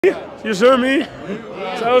You sure me?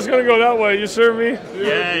 So I was gonna go that way. You sure me?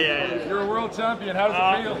 Yeah. You're a world champion. How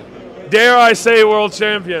does it feel? Dare I say world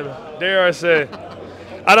champion? Dare I say?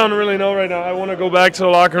 I don't really know right now. I want to go back to the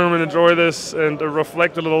locker room and enjoy this and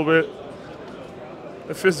reflect a little bit.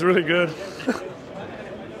 It feels really good.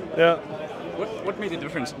 Yeah. What made the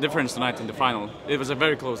difference tonight in the final? It was a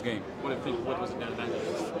very close game. What was the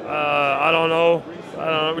advantage? I don't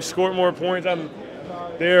know. We scored more points.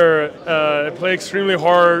 They play extremely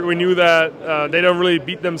hard. We knew that they don't really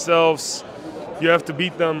beat themselves. You have to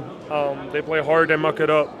beat them. They play hard. They muck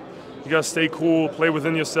it up. You gotta stay cool, play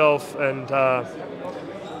within yourself, and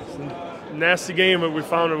it's a nasty game, but we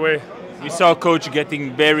found a way. We saw Coach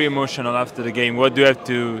getting very emotional after the game. What do you have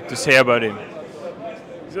to say about him?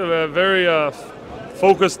 He's a very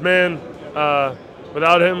focused man.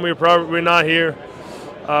 Without him, we're not here.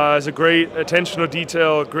 He's a great attention to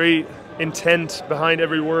detail, great intent behind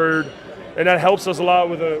every word, and that helps us a lot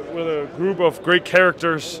with a group of great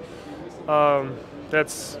characters.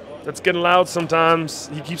 That's getting loud sometimes.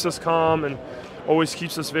 He keeps us calm and always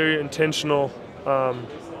keeps us very intentional,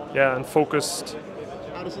 and focused.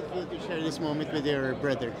 How does it feel to share this moment with your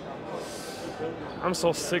brother? I'm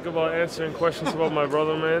so sick about answering questions about my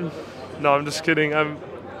brother, man. No, I'm just kidding. I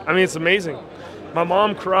mean, it's amazing. My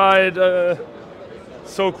mom cried.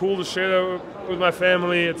 So cool to share that with my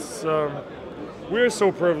family. It's we're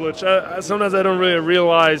so privileged. Sometimes I don't really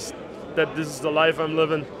realize that this is the life I'm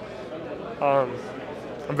living. I'm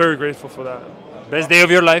very grateful for that. Best day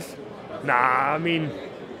of your life? Nah, I mean,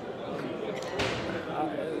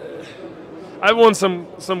 I won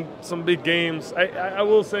some big games. I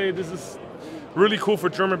will say this is really cool for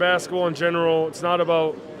German basketball in general. It's not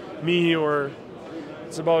about me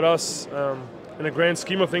it's about us. In the grand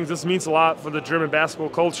scheme of things, this means a lot for the German basketball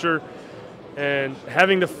culture, and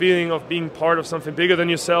having the feeling of being part of something bigger than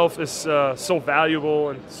yourself is so valuable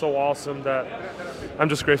and so awesome that I'm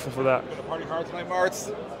just grateful for that. Gonna party hard tonight,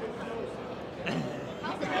 Moritz.